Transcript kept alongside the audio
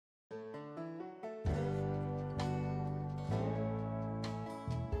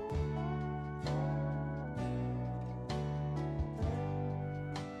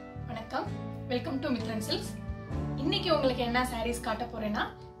Welcome to Mithran Silks. இன்னைக்கு உங்களுக்கு என்ன sarees காட்ட போறேன்னா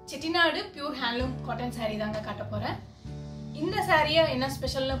Chettinad pure handloom cotton saree தாங்க காட்ட போறேன். இந்த saree என்ன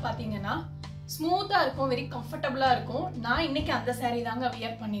ஸ்பெஷல்னு பாத்தீங்கன்னா ஸ்மூத்தா இருக்கும், very comfortable இருக்கும். நான் இன்னைக்கு அந்த saree தாங்க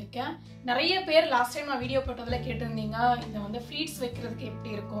wear பண்ணிருக்கேன். நிறைய பேர் லாஸ்ட் டைம் நான் வீடியோ போட்டதுல கேட்டிருந்தீங்க இந்த வந்து ஃப்ளீட்ஸ் வைக்கிறதுக்கு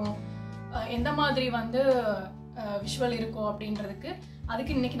எப்படி இருக்கும், எந்த மாதிரி வந்து விஷுவல் இருக்கும் அப்படின்றதுக்கு.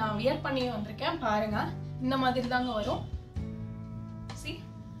 அதுக்கு இன்னைக்கு நான் wear பண்ணி வந்திருக்கேன். பாருங்க இந்த மாதிரி தாங்க வரும். See,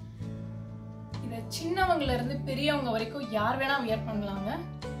 இத சின்னவங்கல இருந்து பெரியவங்க வரைக்கும் யார் வேணா வியர் பண்ணலாங்க.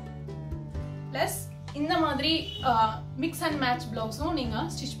 பிளஸ் இந்த மாதிரி மிக்ஸ் அண்ட் மேட்ச் பிளவுஸும் நீங்க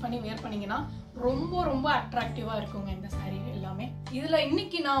ஸ்டிச் பண்ணி வியர் பண்ணீங்கன்னா ரொம்ப ரொம்ப அட்ராக்டிவா இருக்குங்க இந்த saree எல்லாமே. இதுல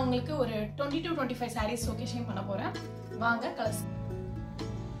இன்னைக்கு நான் உங்களுக்கு ஒரு 20 to 25 sarees லொகேஷன் பண்ண போறேன். வாங்க கலர்ஸ்.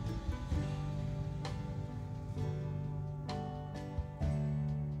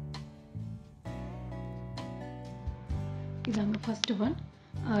 இதாங்க ஃபர்ஸ்ட் ஒன்,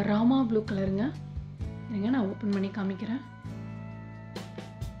 ராமா ப்ளூ கலருங்க. இருங்க நான் ஓப்பன் பண்ணி காமிக்கிறேன்.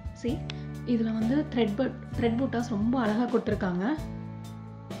 see, இதில் வந்து த்ரெட் பூட்டாஸ் ரொம்ப அழகாக கொடுத்துருக்காங்க.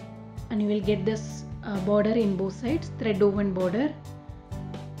 and you will get this border in both sides, thread woven border.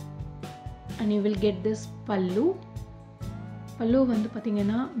 and you will get this pallu வந்து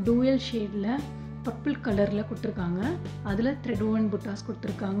பார்த்தீங்கன்னா டூயல் ஷேடில் பர்பிள் கலரில் கொடுத்துருக்காங்க. அதில் த்ரெட் woven பூட்டாஸ்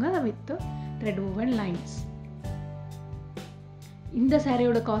கொடுத்துருக்காங்க வித் த்ரெட் woven லைன்ஸ். இந்த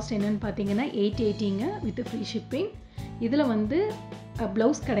சாரியோட காஸ்ட் என்னன்னு பார்த்தீங்கன்னா 880ங்க வித் ஃப்ரீ ஷிப்பிங். இதில் வந்து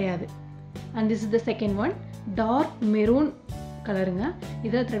ப்ளவுஸ் கிடையாது. And this is the second one, dark maroon கலருங்க.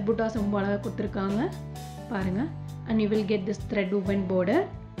 இதில் த்ரெட் பூட்டாஸ் ரொம்ப அழகாக கொடுத்துருக்காங்க பாருங்கள். And you will get this thread woven border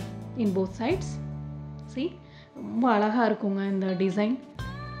in both sides. see, ரொம்ப அழகாக இருக்குங்க இந்த டிசைன்,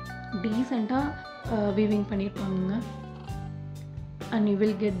 டீசெண்டாக வீவிங் பண்ணியிருப்பாங்க. And you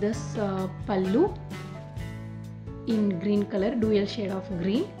will get this பல்லு in green color, dual shade of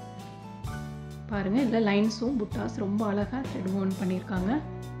green. பாருங்க இதுல லைன்ஸும் புட்டாஸ் ரொம்ப அழகா த்ரெட் woven பண்ணிருக்காங்க.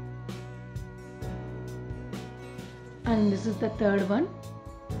 and this is the third one,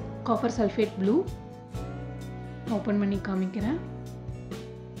 copper sulphate blue. Open பண்ணி காமிக்கிறேன்.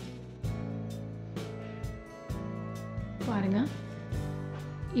 பாருங்க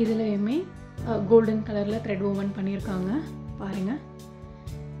இதுலயுமே கோல்டன் கலர்ல த்ரெட் woven பண்ணிருக்காங்க பாருங்க.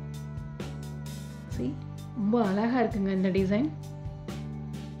 see, ரொம்ப அழகாக இருக்குங்க இந்த டிசைன்.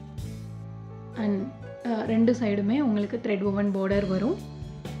 அண்ட் ரெண்டு சைடுமே உங்களுக்கு த்ரெட் woven border வரும்.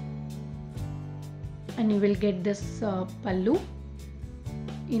 And you will get this பல்லு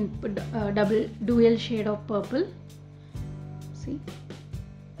இன் double dual shade of purple. see,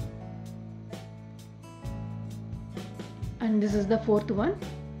 and this is the fourth one,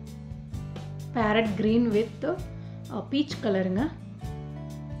 parrot green with peach கலருங்க.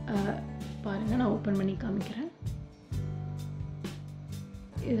 பாருங்க நான் ஓப்பன் பண்ணி காமிக்கிறேன்.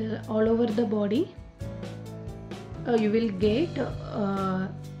 இது all over the body you will get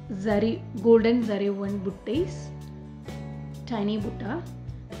zari, golden zari woven butties, tiny butta.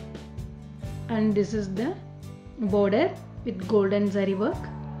 and this is the border with golden zari work.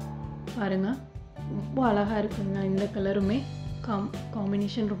 பாருங்க ரொம்ப அழகா இருக்குங்க இந்த கலருமே,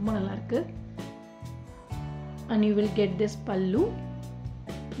 காம்பினேஷன் ரொம்ப நல்லா இருக்கு. and you will get this pallu.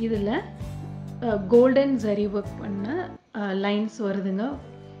 இதில் கோல்டன் ஜரி ஒர்க் பண்ண லைன்ஸ் வருதுங்க.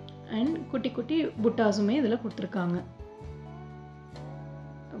 அண்ட் குட்டி குட்டி புட்டாஸுமே இதில் கொடுத்துருக்காங்க.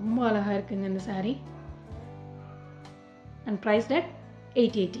 ரொம்ப அழகாக இருக்குங்க இந்த saree. And prized at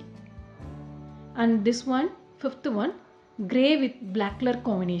 880. And this one, fifth one, grey with black colour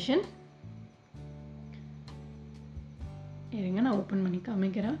combination. இருங்க நான் ஓப்பன் பண்ணி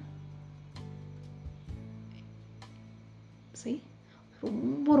காமிக்கிறேன். see,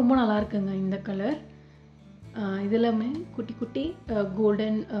 ரொம்ப ரொம்ப நல்லா இருக்குங்க இந்த கலர். இதெல்லாமே குட்டி குட்டி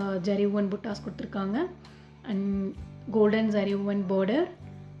கோல்டன் ஜரி woven புட்டாஸ் கொடுத்துருக்காங்க. And golden zari woven border,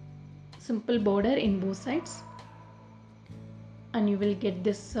 simple border in both sides. and you will get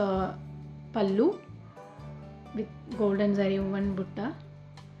this pallu with golden zari woven butta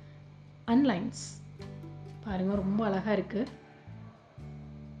and lines. பாருங்க ரொம்ப அழகா இருக்கு.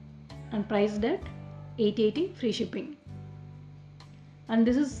 and priced at 880 free shipping. and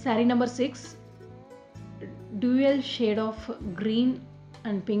this is saree number 6, dual shade of green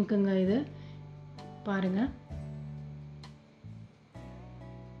and pink ங்க. இது பாருங்க,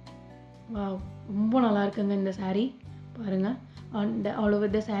 wow ரொம்ப நல்லா இருக்குங்க இந்த saree பாருங்க. and all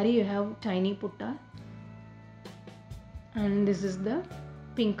over the saree you have tiny putta. and this is the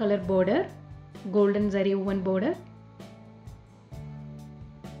pink color border, golden zari woven border.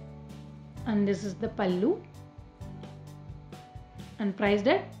 and this is the pallu. and priced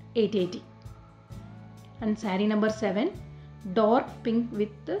at 880. and saree number 7, dark pink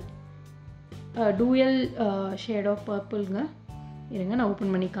with dual shade of purple ங்க இருங்க நான்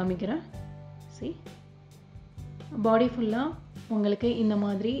open பண்ணி காமிக்கிறேன் see பாடி ஃபுல்லா உங்களுக்கு இந்த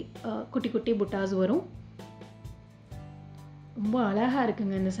மாதிரி குட்டி குட்டி புட்டாஸ் வரும் ரொம்ப அழகா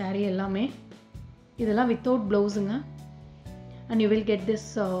இருக்குங்க இந்த saree எல்லாமே இதெல்லாம் without blouseங்க and you will get this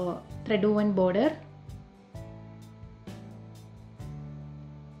thread woven border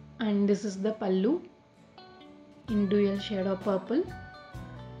and this is the pallu in dual shade of purple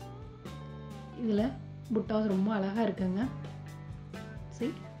இதுல புட்டாஸ் ரொம்ப அழகா இருக்குங்க see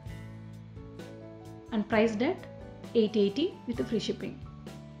and priced at 880 with free shipping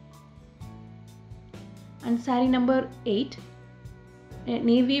and saree number 8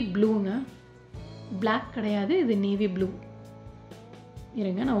 navy blue ங்க black கிடையாது இது navy blue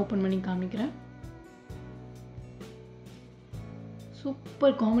இருங்க நான் open பண்ணி காமிக்கிறேன்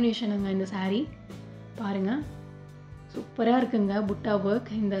சூப்பர் காம்பினேஷனுங்க இந்த saree பாருங்க சூப்பரா இருக்குங்க புட்டா work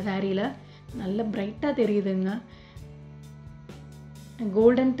இந்த sareeல நல்ல பிரைட்டா தெரியுதுங்க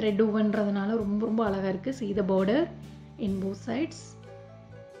golden thread wovenன்றதனால ரொம்ப ரொம்ப அழகா இருக்கு see the border in both sides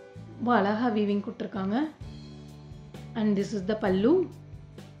ரொம்ப அழகா weaving கொடுத்திருக்காங்க and this is the pallu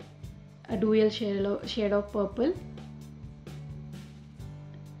a dual shade of purple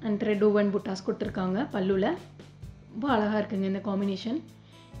and thread woven buttas கொடுத்திருக்காங்க பல்லுல ரொம்ப அழகா இருக்குங்க இந்த காம்பினேஷன்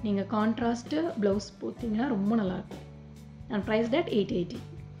நீங்க கான்ட்ராஸ்ட் ப்ளவுஸ் போட்டீங்கன்னா ரொம்ப நல்லா இருக்கும் and priced at 880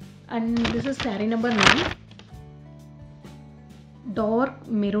 and this is saree number 9 dark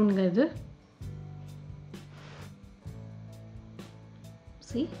maroon ங்க இது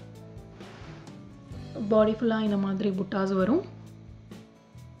see body full இந்த மாதிரி புட்டாஸ் வரும்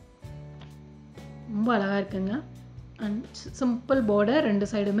ரொம்ப அழகா இருக்குங்க and simple border ரெண்டு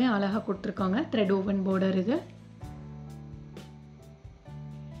சைடுமே அழகா கொடுத்திருக்காங்க thread woven border இது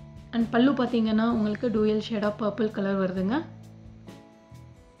and பல்லு பாத்தீங்கன்னா உங்களுக்கு dual shade of purple color வருதுங்க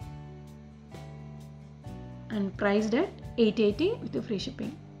and priced at 880 with free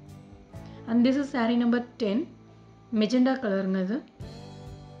shipping and this is saree number 10 magenta color ங்க இது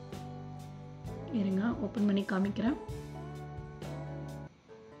இருங்க ஓபன் பண்ணி காமிக்கிறேன்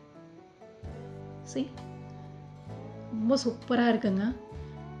see ரொம்ப சூப்பரா இருக்குங்க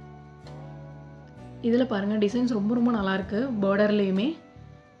இதுல பாருங்க டிசைன்ஸ் ரொம்ப ரொம்ப நல்லா இருக்கு borderலயுமே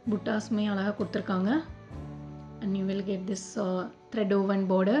புட்டாஸ்மே அழகா கொடுத்திருக்காங்க and you will get this thread woven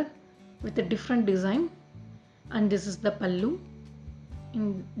border with a different design and this is the pallu in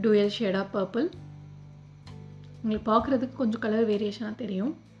dual shade of purple உங்களுக்கு பார்க்கிறதுக்கு கொஞ்சம் கலர் வேரியேஷனா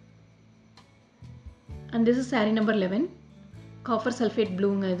தெரியும் and this is saree number 11 copper sulfate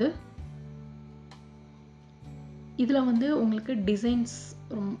blue ங்க இது இதுல வந்து உங்களுக்கு designs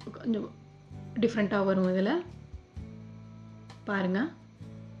கொஞ்சம் டிஃபரண்டா வரும் இதுல பாருங்க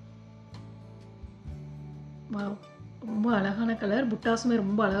வாவ் ரொம்ப அழகான கலர் புட்டாஸ்மே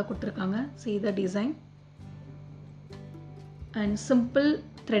ரொம்ப அழகா கொடுத்திருக்காங்க see the design and simple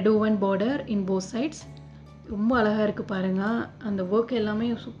thread woven border in both sides ரொம்ப அழகா இருக்கு பாருங்க அந்த work எல்லாமே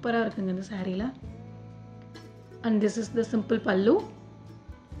சூப்பரா இருக்குங்க இந்த sareeல and this is the simple pallu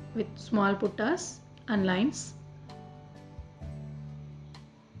with small buttas and lines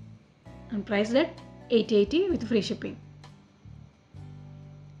and priced at 880 with free shipping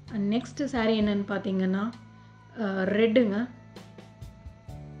and next saree என்னன்னு பாத்தீங்கன்னா ரெட்ங்க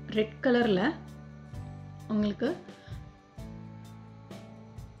ரெட் கலர்ல உங்களுக்கு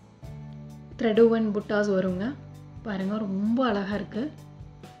thread woven buttas வருங்க பாருங்க ரொம்ப அழகா இருக்கு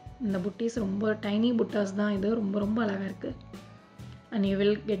இந்த butties ரொம்ப tiny buttas தான் இது ரொம்ப ரொம்ப அழகா இருக்கு and you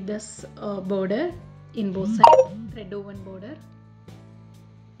will get this border in both sides thread woven border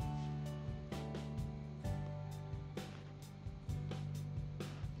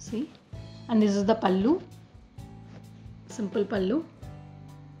see and this is the pallu simple pallu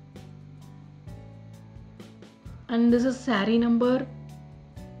and this is saree number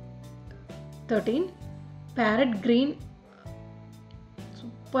 13 parrot green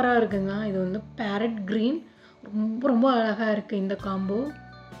சூப்பரா இருக்குங்க இது வந்து parrot green ரொம்ப ரொம்ப அழகா இருக்கு இந்த காம்போ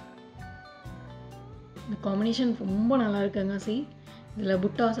இந்த காம்பினேஷன் ரொம்ப நல்லா இருக்குங்க see இதுல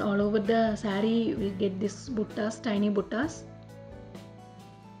buttas all over the saree will get this buttas tiny buttas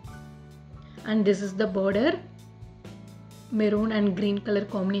and this is the border maroon and green color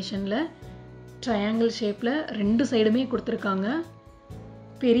combination ல triangle shape ல ரெண்டு சைடுமே கொடுத்திருக்காங்க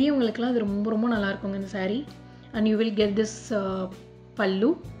பெரியவங்களுக்குலாம் இது ரொம்ப ரொம்ப நல்லா இருக்குங்க இந்த saree and you will get this pallu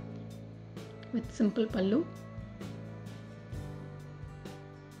with simple pallu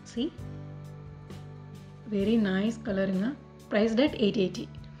see very nice color inga priced at 880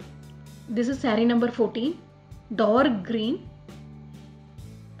 this is saree number 14 dark green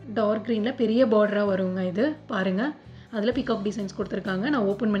ல பெரிய border வருங்க இது பாருங்க அதுல peacock designs கொடுத்திருக்காங்க நான்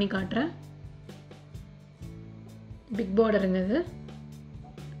ஓபன் பண்ணி காட்றேன் பிக் பார்டருங்க இது.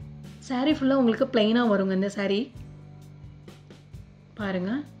 saree ஃபுல்லாக உங்களுக்கு பிளைனாக வருங்க இந்த saree.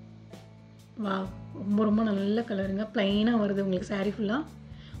 பாருங்க, வா ரொம்ப ரொம்ப நல்ல கலருங்க. பிளைனாக வருது உங்களுக்கு saree ஃபுல்லாக.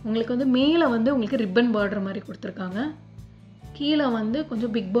 உங்களுக்கு வந்து மேலே வந்து உங்களுக்கு ரிப்பன் பார்டர் மாதிரி கொடுத்துருக்காங்க. கீழே வந்து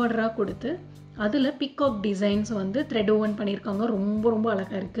கொஞ்சம் பிக் பார்டராக கொடுத்து அதில் பீகாக் டிசைன்ஸ் வந்து த்ரெட் ஓவன் பண்ணியிருக்காங்க. ரொம்ப ரொம்ப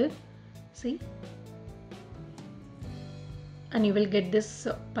அழகாக இருக்குது. see, and you will get this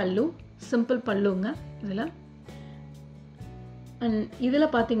pallu, simple palluங்க இதில். அண்ட்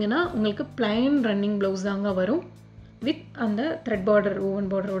இதில் பார்த்தீங்கன்னா உங்களுக்கு plain ரன்னிங் ப்ளவுஸ் தாங்க வரும் வித் அந்த த்ரெட் பார்டர் ஓவன்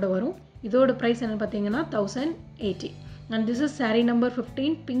பார்டரோட வரும். இதோட ப்ரைஸ் என்னென்னு பார்த்தீங்கன்னா 1080. And this is saree number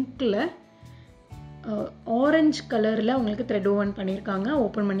 15. பிங்க்கில் ஆரஞ்சு கலரில் உங்களுக்கு த்ரெட் ஓவன் பண்ணியிருக்காங்க.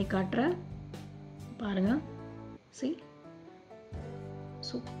 ஓப்பன் பண்ணி காட்டுறேன் பாருங்கள். see,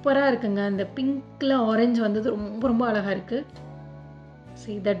 சூப்பராக இருக்குங்க. அந்த பிங்க்கில் ஆரஞ்சு வந்தது ரொம்ப ரொம்ப அழகாக இருக்குது.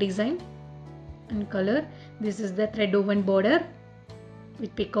 see the design and color. This is the thread woven border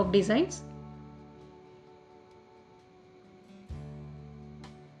with peacock designs,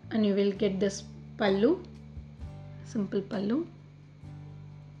 and you will get this pallu, simple pallu,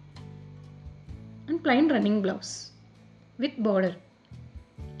 and plain running blouse with border.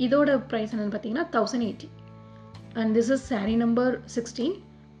 இதோட price என்னன்னு பார்த்தீங்கன்னா 1080. and this is saree number 16.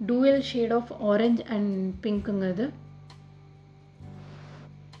 dual shade of orange and pinkங்க இது.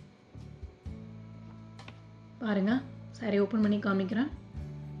 பாருங்க, saree open பண்ணி காமிக்கிறேன்.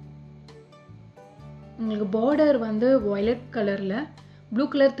 உங்களுக்கு border வந்து violet கலரில் ப்ளூ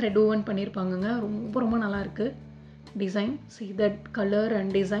கலர் த்ரெட் ஓவன் பண்ணியிருப்பாங்கங்க. ரொம்ப ரொம்ப நல்லா இருக்கு design. see that color and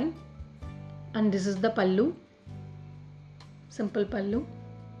design. and this is the pallu, simple pallu,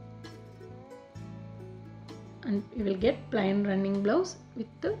 and you will get plain running blouse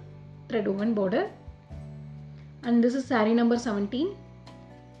with the thread woven border. and this is saree number 17.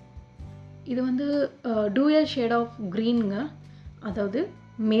 இது வந்து dual shade of greenங்க, அதாவது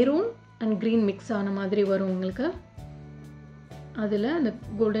maroon and green mix ஆன மாதிரி வரும் உங்களுக்கு. அதில் அந்த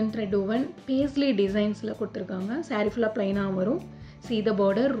golden thread oven Paisley டிசைன்ஸில் கொடுத்துருக்காங்க. saree ஃபுல்லாக ப்ளைனாக வரும். see the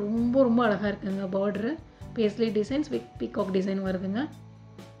border, ரொம்ப ரொம்ப அழகாக இருக்குங்க border. Paisley designs with peacock design வருதுங்க.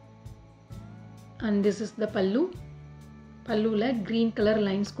 and this is the pallu. பல்லுவில் green colour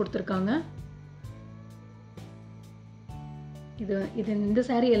lines கொடுத்துருக்காங்க. இது இந்த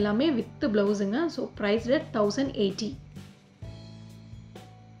saree எல்லாமே with ப்ளவுஸுங்க. So price rate 1080.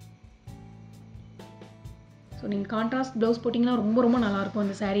 So நீங்கள் கான்ட்ராஸ்ட் ப்ளவுஸ் போட்டிங்கன்னா ரொம்ப ரொம்ப நல்லாயிருக்கும்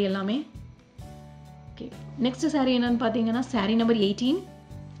இந்த saree எல்லாமே. ஓகே, நெக்ஸ்ட் saree என்னன்னு பார்த்தீங்கன்னா saree நம்பர் 18.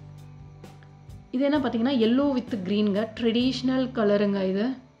 இது என்ன பார்த்தீங்கன்னா எல்லோ வித் க்ரீனுங்க, ட்ரெடிஷ்னல் கலருங்க இது.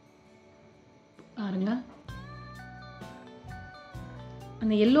 பாருங்க,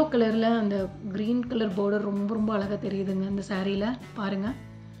 அந்த எல்லோ கலரில் அந்த க்ரீன் கலர் பார்டர் ரொம்ப ரொம்ப அழகாக தெரியுதுங்க இந்த சாரியில். பாருங்கள்,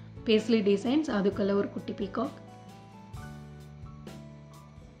 பேஸ்லி டிசைன்ஸ், அதுக்குள்ள ஒரு குட்டி peacock.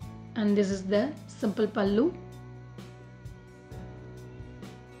 And this is the simple பல்லு.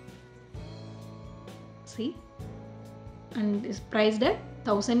 see, and is priced at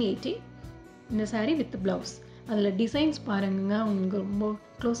 1080. இந்த saree with blouse. அதில் டிசைன்ஸ் பாருங்க, உங்களுக்கு ரொம்ப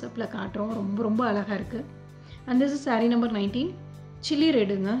க்ளோஸ்அப்பில் காட்டுறோம். ரொம்ப ரொம்ப அழகாக இருக்குது. and this is saree number 19. Chilli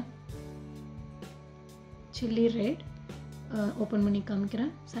ரெட்டுங்க, chilli red. Open பண்ணி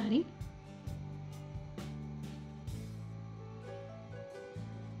காமிக்கிறேன் saree.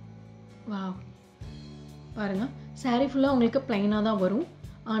 வாவ், பாருங்க, saree ஃபுல்லாக உங்களுக்கு ப்ளைனாக தான் வரும்.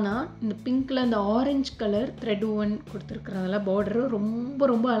 ஆனால் இந்த பிங்க்கில் இந்த orange colour thread oven கொடுத்துருக்குறதால border ரொம்ப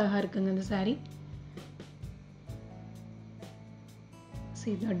ரொம்ப அழகாக இருக்குங்க இந்த saree.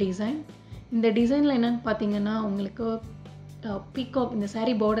 see the design. இந்த டிசைனில் என்னென்னு பார்த்தீங்கன்னா உங்களுக்கு பீகாக், இந்த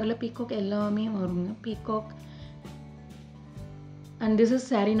saree பார்டரில் பீகாக் எல்லாமே வருங்க, peacock. and this is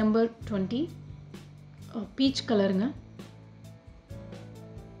saree number 20. Beach கலருங்க,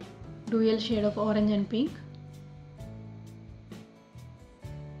 dual shade of orange and pink.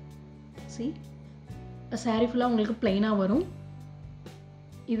 see, saree ஃபுல்லாக உங்களுக்கு ப்ளைனாக வரும்.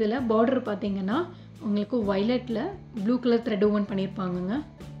 இதில் பார்டர் பார்த்தீங்கன்னா உங்களுக்கு வயலட்டில் ப்ளூ கலர் த்ரெட் ஓவன் பண்ணியிருப்பாங்கங்க.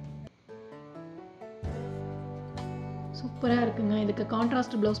 சூப்பராக இருக்குங்க. இதுக்கு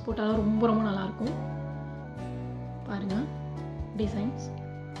கான்ட்ராஸ்ட் ப்ளவுஸ் போட்டாலும் ரொம்ப ரொம்ப நல்லாயிருக்கும். பாருங்கள் டிசைன்ஸ்.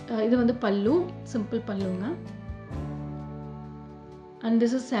 இது வந்து பல்லு, simple பல்லுங்க. and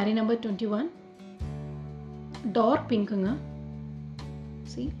this is saree number 21. Dark பிங்க்குங்க.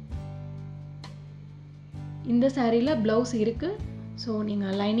 see, இந்த சாரியில் ப்ளவுஸ் இருக்குது. ஸோ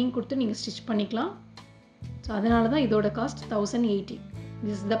நீங்கள் லைனிங் கொடுத்து நீங்கள் ஸ்டிச் பண்ணிக்கலாம். ஸோ அதனால தான் இதோட cost 1080.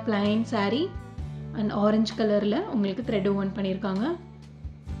 This is the plain saree and orange கலரில் உங்களுக்கு த்ரெட் ஓவன் பண்ணியிருக்காங்க.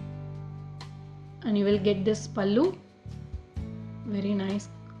 and you will get this pallu, very nice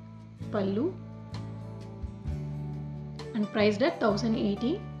pallu. and priced at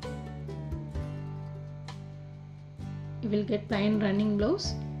 1080. You will get plain running blouse,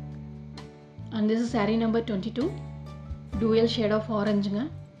 and this is saree number 22, dual shade of orange nga.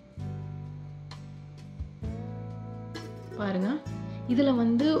 பாருங்க, இதுல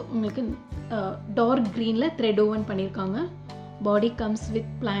வந்து உங்களுக்கு dark green ல thread woven பண்ணிருக்காங்க. Body comes with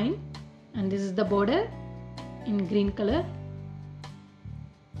plain, and this is the border in green color.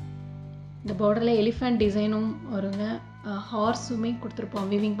 இந்த borderல elephant designum வருங்க. ஹார்ஸுமே கொடுத்துருப்போம்,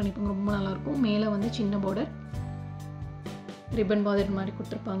 weaving பண்ணிப்பாங்க, ரொம்ப நல்லா இருக்கும். மேலே வந்து சின்ன border, ribbon border மாதிரி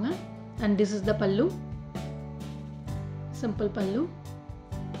கொடுத்துருப்பாங்க. And this is the pallu, simple pallu,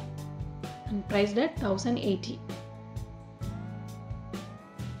 and priced at 1080.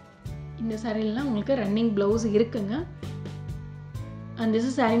 இந்த சாரிலாம் உங்களுக்கு ரன்னிங் ப்ளவுஸ் இருக்குங்க. And this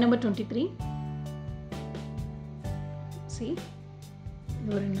is saree number 23. See,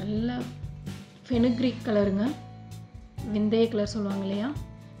 இது ஒரு நல்ல ஃபெனுக்ரீக் கலருங்க, விந்தைய கலர் சொல்லுவாங்க இல்லையா,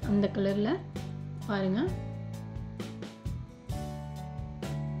 அந்த கலரில் பாருங்க.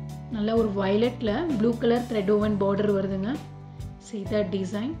 நல்ல ஒரு வயலட்டில் blue colour thread oven border வருதுங்க. See the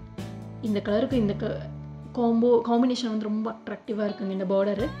design. இந்த கலருக்கு இந்த காம்பினேஷன் வந்து ரொம்ப அட்ராக்டிவாக இருக்குங்க இந்த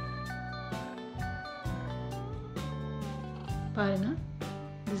பார்டரு. பாருங்க,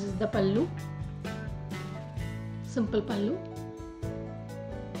 this is the pallu, simple pallu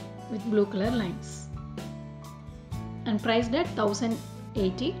with blue color lines, and priced at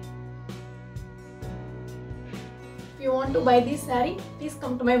 1080. If you want to buy this saree, please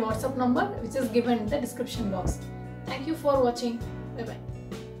come to my WhatsApp number which is given in the description box. Thank you for watching. Bye bye.